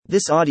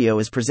This audio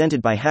is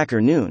presented by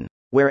Hacker Noon,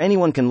 where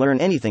anyone can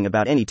learn anything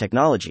about any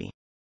technology.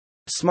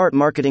 Smart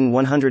Marketing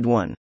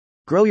 101.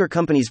 Grow Your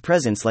Company's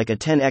Presence Like a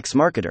 10x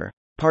Marketer,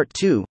 Part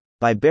 2,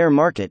 by Bear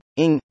Market,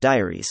 Ing.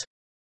 Diaries.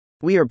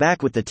 We are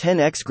back with the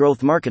 10x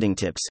growth marketing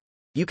tips.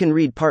 You can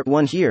read Part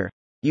 1 here.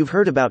 You've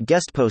heard about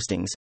guest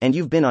postings, and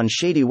you've been on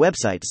shady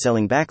websites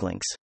selling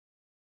backlinks.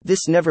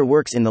 This never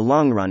works in the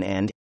long run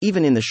and,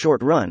 even in the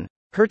short run,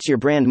 hurts your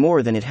brand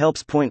more than it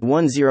helps.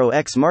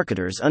 10x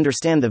marketers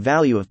understand the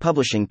value of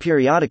publishing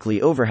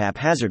periodically over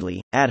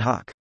haphazardly, ad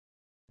hoc.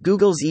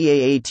 Google's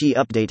EAAT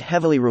update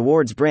heavily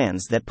rewards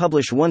brands that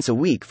publish once a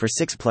week for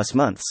 6+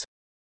 months.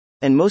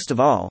 And most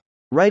of all,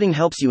 writing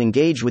helps you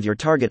engage with your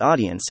target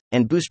audience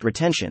and boost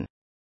retention.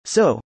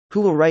 So, who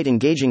will write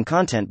engaging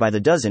content by the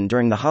dozen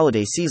during the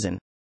holiday season?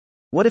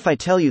 What if I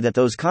tell you that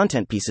those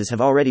content pieces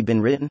have already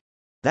been written?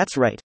 That's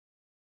right.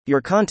 Your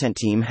content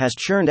team has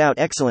churned out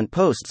excellent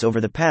posts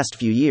over the past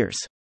few years.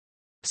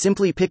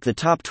 Simply pick the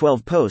top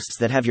 12 posts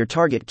that have your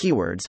target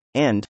keywords,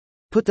 and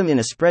put them in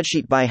a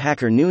spreadsheet. By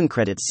Hacker Noon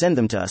credits send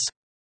them to us.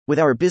 With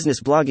our business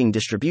blogging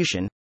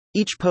distribution,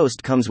 each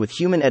post comes with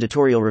human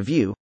editorial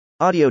review,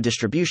 audio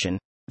distribution,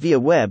 via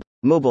web,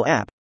 mobile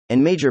app,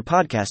 and major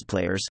podcast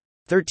players,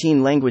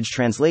 13 language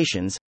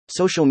translations,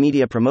 social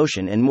media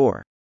promotion and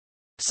more.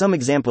 Some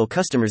example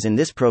customers in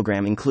this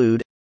program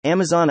include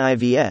Amazon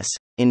IVS,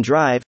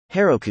 InDrive,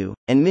 Heroku,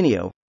 and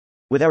Minio.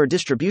 With our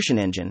distribution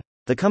engine,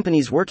 the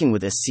companies working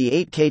with us see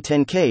 8K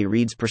 10K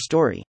reads per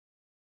story.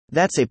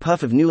 That's a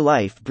puff of new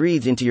life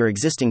breathed into your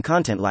existing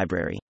content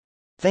library.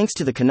 Thanks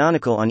to the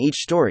canonical on each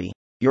story,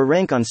 your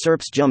rank on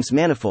SERPs jumps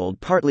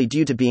manifold, partly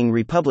due to being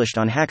republished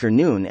on Hacker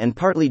Noon and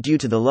partly due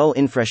to the lull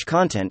in fresh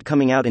content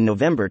coming out in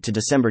November to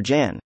December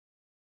Jan.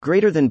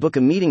 Greater than. Book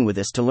a meeting with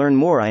us to learn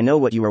more. I know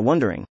what you are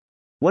wondering.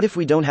 What if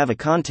we don't have a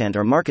content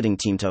or marketing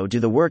team to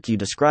do the work you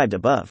described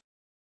above?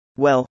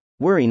 Well,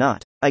 worry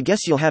not. I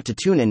guess you'll have to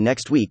tune in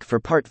next week for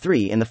Part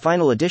 3 in the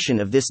final edition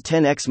of this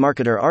 10x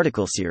Marketer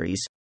article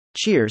series.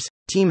 Cheers,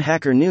 Team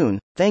Hacker Noon.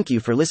 Thank you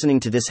for listening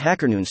to this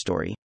Hacker Noon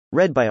story,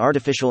 read by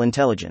Artificial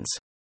Intelligence.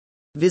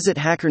 Visit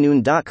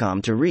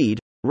hackernoon.com to read,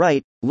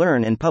 write,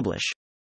 learn, and publish.